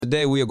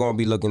Today we are going to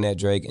be looking at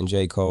Drake and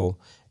J. Cole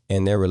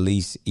and their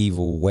release,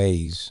 Evil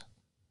Ways.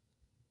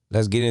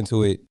 Let's get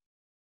into it.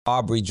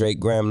 Aubrey Drake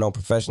Graham, known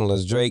professional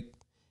as Drake,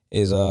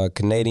 is a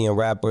Canadian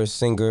rapper,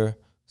 singer,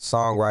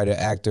 songwriter,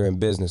 actor,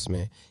 and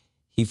businessman.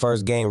 He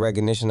first gained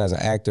recognition as an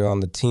actor on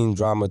the teen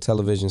drama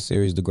television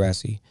series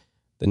Degrassi,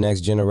 The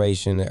Next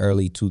Generation, in the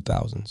early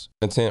 2000s.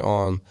 Intent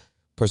on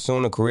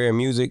pursuing a career in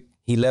music,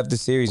 he left the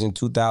series in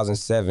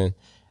 2007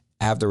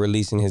 after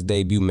releasing his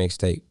debut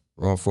mixtape,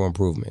 Room for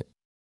Improvement.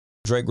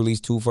 Drake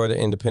released 2 further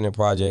independent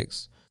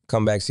projects,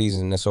 Comeback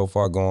Season and So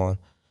Far Gone,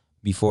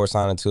 before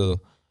signing to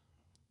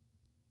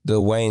the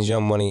Wayne's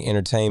Young Money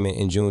Entertainment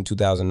in June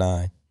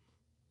 2009.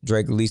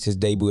 Drake released his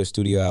debut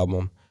studio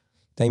album,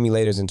 Thank Me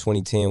Later's, in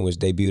 2010, which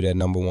debuted at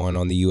 #1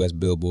 on the U.S.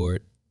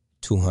 Billboard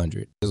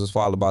 200. This was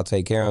followed by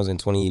Take Care of in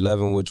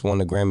 2011, which won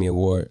the Grammy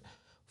Award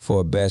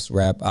for Best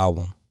Rap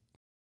Album.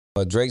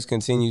 Drake's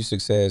continued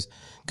success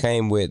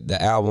came with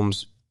the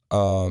albums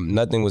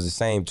Nothing Was the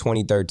Same,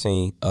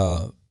 2013,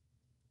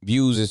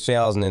 Views in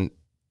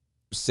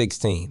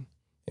 2016,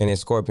 and then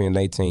Scorpion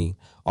 18,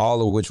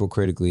 all of which were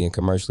critically and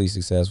commercially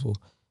successful.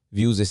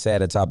 Views is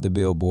sat atop the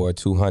Billboard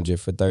 200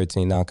 for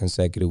 13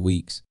 non-consecutive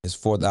weeks. His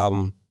 4th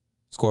album,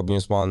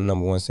 Scorpion, spawned the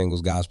 #1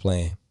 singles, God's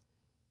Plan,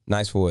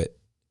 Nice for It,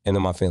 and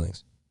In My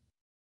Feelings.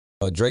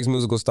 Drake's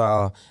musical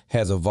style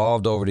has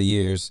evolved over the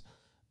years.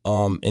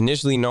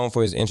 Initially known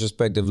for his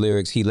introspective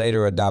lyrics, he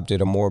later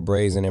adopted a more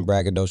brazen and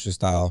braggadocious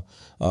style.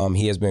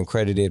 He has been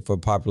credited for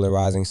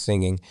popularizing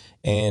singing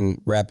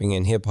and rapping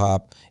in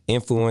hip-hop,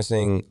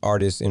 influencing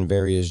artists in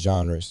various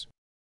genres.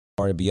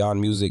 Beyond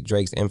music,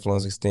 Drake's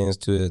influence extends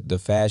to the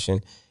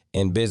fashion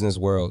and business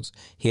worlds.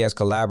 He has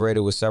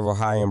collaborated with several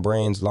high-end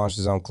brands, launched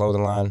his own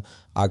clothing line,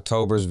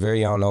 October's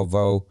very own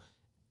OVO,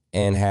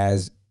 and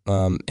has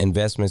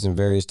investments in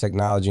various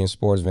technology and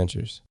sports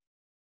ventures.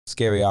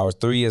 Scary Hours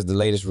 3 is the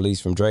latest release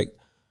from Drake,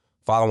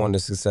 following the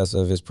success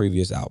of his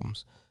previous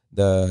albums.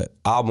 The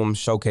album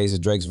showcases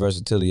Drake's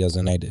versatility as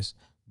an artist,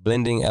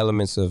 blending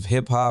elements of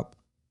hip-hop,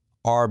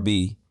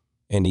 R&B,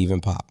 and even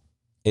pop.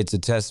 It's a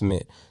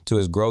testament to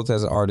his growth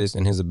as an artist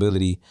and his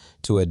ability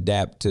to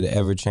adapt to the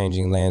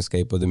ever-changing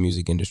landscape of the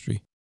music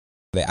industry.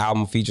 The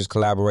album features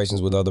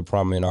collaborations with other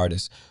prominent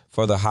artists,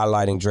 further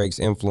highlighting Drake's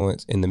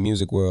influence in the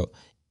music world.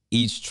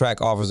 Each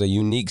track offers a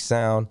unique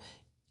sound,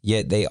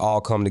 yet they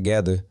all come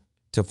together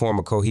to form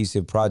a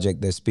cohesive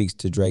project that speaks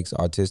to Drake's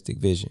artistic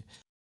vision.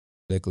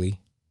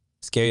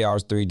 Scary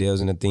Hours 3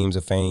 deals in the themes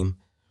of fame,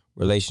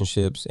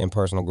 relationships, and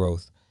personal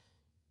growth.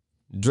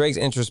 Drake's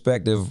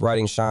introspective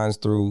writing shines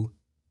through,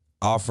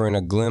 offering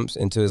a glimpse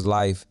into his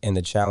life and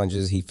the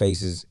challenges he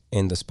faces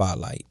in the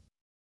spotlight.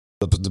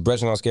 The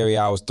progression on Scary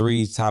Hours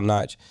 3 is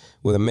top-notch,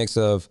 with a mix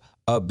of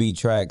upbeat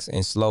tracks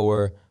and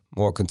slower,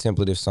 more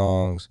contemplative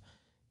songs.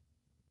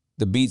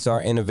 The beats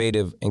are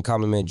innovative and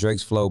complement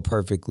Drake's flow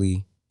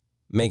perfectly,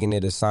 making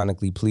it a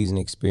sonically pleasing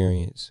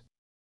experience.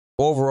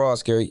 Overall,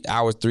 Scary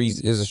Hours 3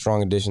 is a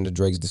strong addition to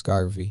Drake's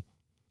discography.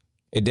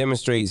 It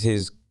demonstrates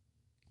his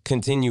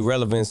continued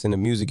relevance in the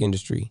music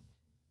industry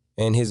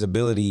and his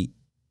ability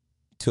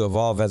to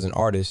evolve as an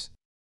artist.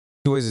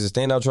 Evil Ways is a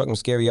standout track from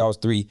Scary Hours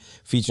 3,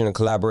 featuring a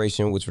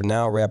collaboration with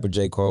renowned rapper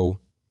J. Cole.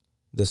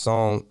 The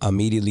song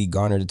immediately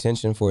garnered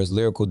attention for its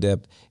lyrical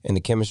depth and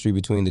the chemistry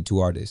between the two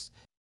artists.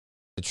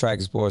 The track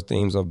explores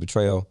themes of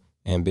betrayal,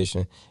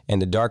 ambition, and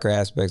the darker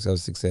aspects of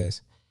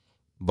success.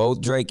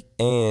 Both Drake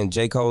and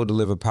J. Cole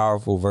deliver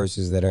powerful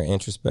verses that are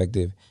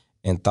introspective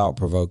and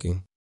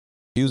thought-provoking.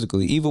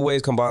 Musically, Evil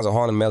Ways combines a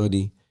haunting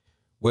melody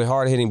with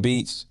hard-hitting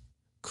beats,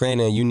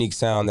 creating a unique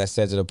sound that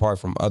sets it apart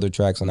from other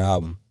tracks on the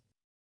album.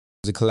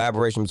 The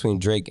collaboration between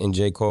Drake and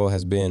J. Cole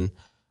has been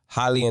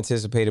highly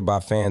anticipated by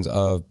fans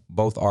of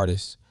both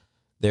artists.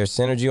 Their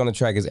synergy on the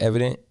track is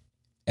evident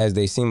as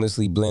they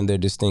seamlessly blend their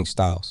distinct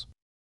styles.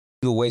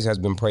 Evil Ways has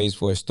been praised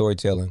for its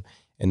storytelling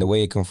and the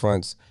way it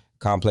confronts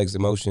complex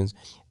emotions.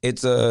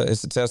 It's a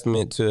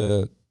testament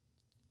to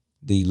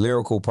the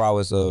lyrical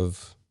prowess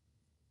of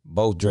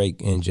both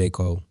Drake and J.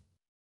 Cole.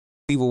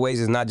 Evil Ways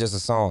is not just a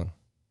song.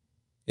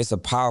 It's a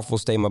powerful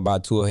statement by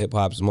 2 of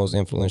hip-hop's most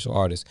influential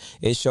artists.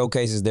 It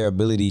showcases their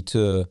ability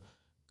to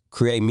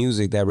create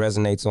music that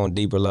resonates on a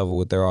deeper level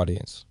with their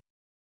audience.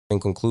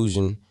 In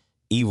conclusion,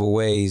 Evil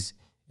Ways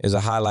is a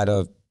highlight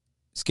of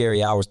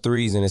Scary Hours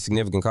 3's and a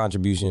significant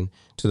contribution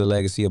to the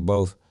legacy of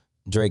both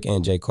Drake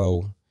and J.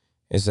 Cole.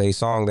 It's a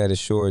song that is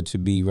sure to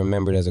be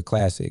remembered as a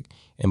classic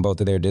in both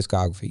of their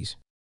discographies.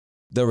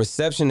 The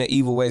reception to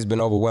Evil Ways has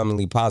been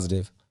overwhelmingly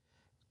positive,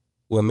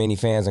 with many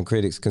fans and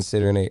critics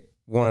considering it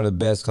one of the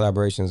best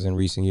collaborations in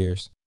recent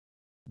years.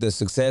 The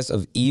success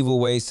of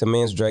Evil Ways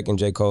cements Drake and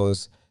J.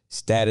 Cole's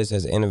status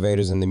as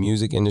innovators in the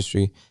music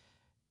industry,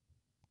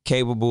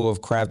 capable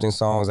of crafting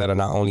songs that are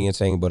not only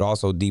entertaining but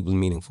also deeply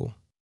meaningful.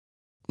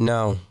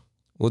 Now,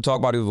 we'll talk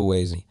about Evil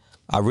Ways.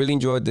 I really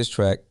enjoyed this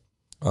track.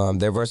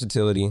 Their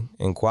versatility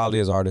and quality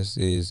as artists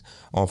is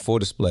on full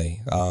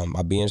display.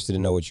 I'd be interested to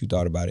know what you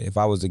thought about it. If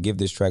I was to give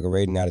this track a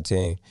rating out of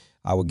 10,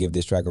 I would give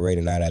this track a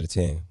rating 9 out of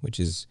 10, which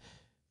is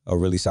a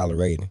really solid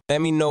rating. Let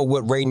me know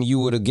what rating you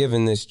would have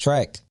given this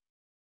track.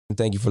 And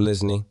thank you for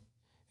listening.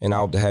 And I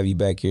hope to have you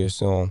back here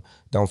soon.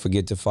 Don't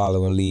forget to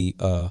follow and leave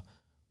a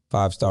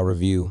 5-star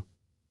review.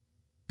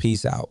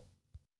 Peace out.